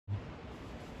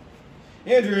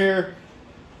Andrew here.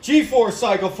 G4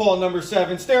 cycle fault number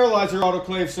 7, Sterilizer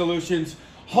Autoclave Solutions,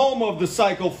 home of the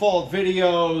cycle fault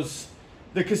videos.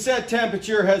 The cassette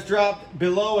temperature has dropped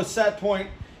below a set point.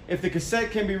 If the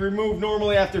cassette can be removed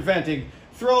normally after venting,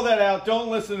 throw that out. Don't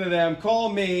listen to them. Call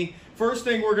me. First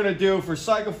thing we're going to do for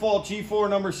cycle fault G4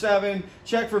 number 7,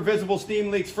 check for visible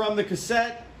steam leaks from the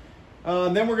cassette.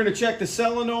 Then we're going to check the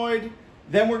solenoid.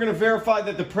 Then we're going to verify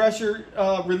that the pressure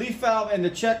relief valve and the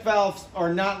check valves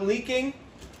are not leaking.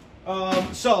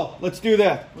 So let's do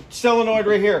that. Solenoid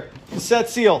right here. Cassette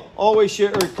seal always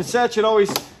should, or cassette should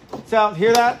always sound.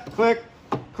 Hear that? Click,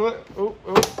 click, ooh,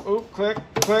 ooh, ooh, click,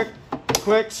 click,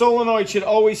 click. Solenoid should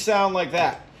always sound like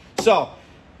that. So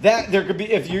that there could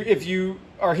be, if you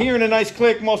are hearing a nice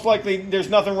click, most likely there's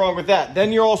nothing wrong with that.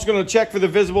 Then you're also going to check for the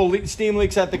visible steam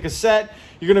leaks at the cassette.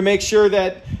 You're going to make sure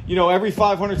that, you know, every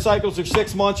 500 cycles or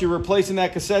 6 months you're replacing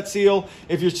that cassette seal.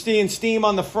 If you're seeing steam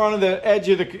on the front of the edge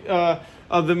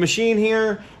of the machine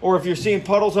here, or if you're seeing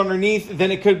puddles underneath, then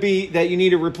it could be that you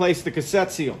need to replace the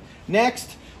cassette seal.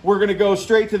 Next, we're going to go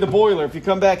straight to the boiler. If you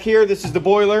come back here, this is the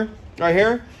boiler right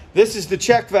here. This is the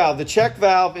check valve. The check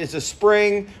valve is a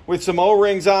spring with some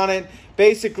O-rings on it.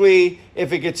 Basically,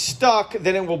 if it gets stuck,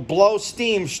 then it will blow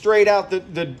steam straight out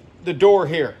the door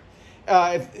here.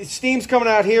 If steam's coming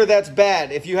out here, that's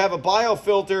bad. If you have a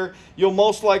biofilter, you'll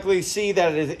most likely see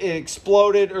that it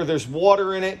exploded or there's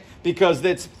water in it because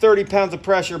it's 30 pounds of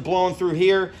pressure blowing through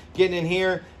here, getting in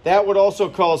here. That would also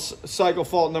cause cycle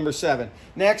fault number 7.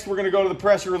 Next, we're going to go to the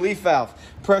pressure relief valve.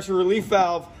 Pressure relief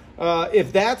valve,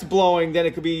 if that's blowing, then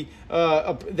it could be,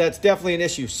 that's definitely an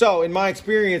issue. So in my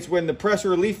experience, when the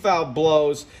pressure relief valve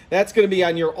blows, that's going to be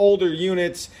on your older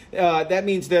units. That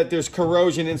means that there's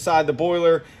corrosion inside the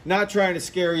boiler. Not trying to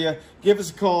scare you. Give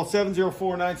us a call,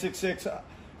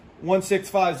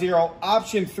 704-966-1650.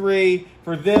 Option 3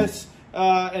 for this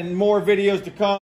and more videos to come.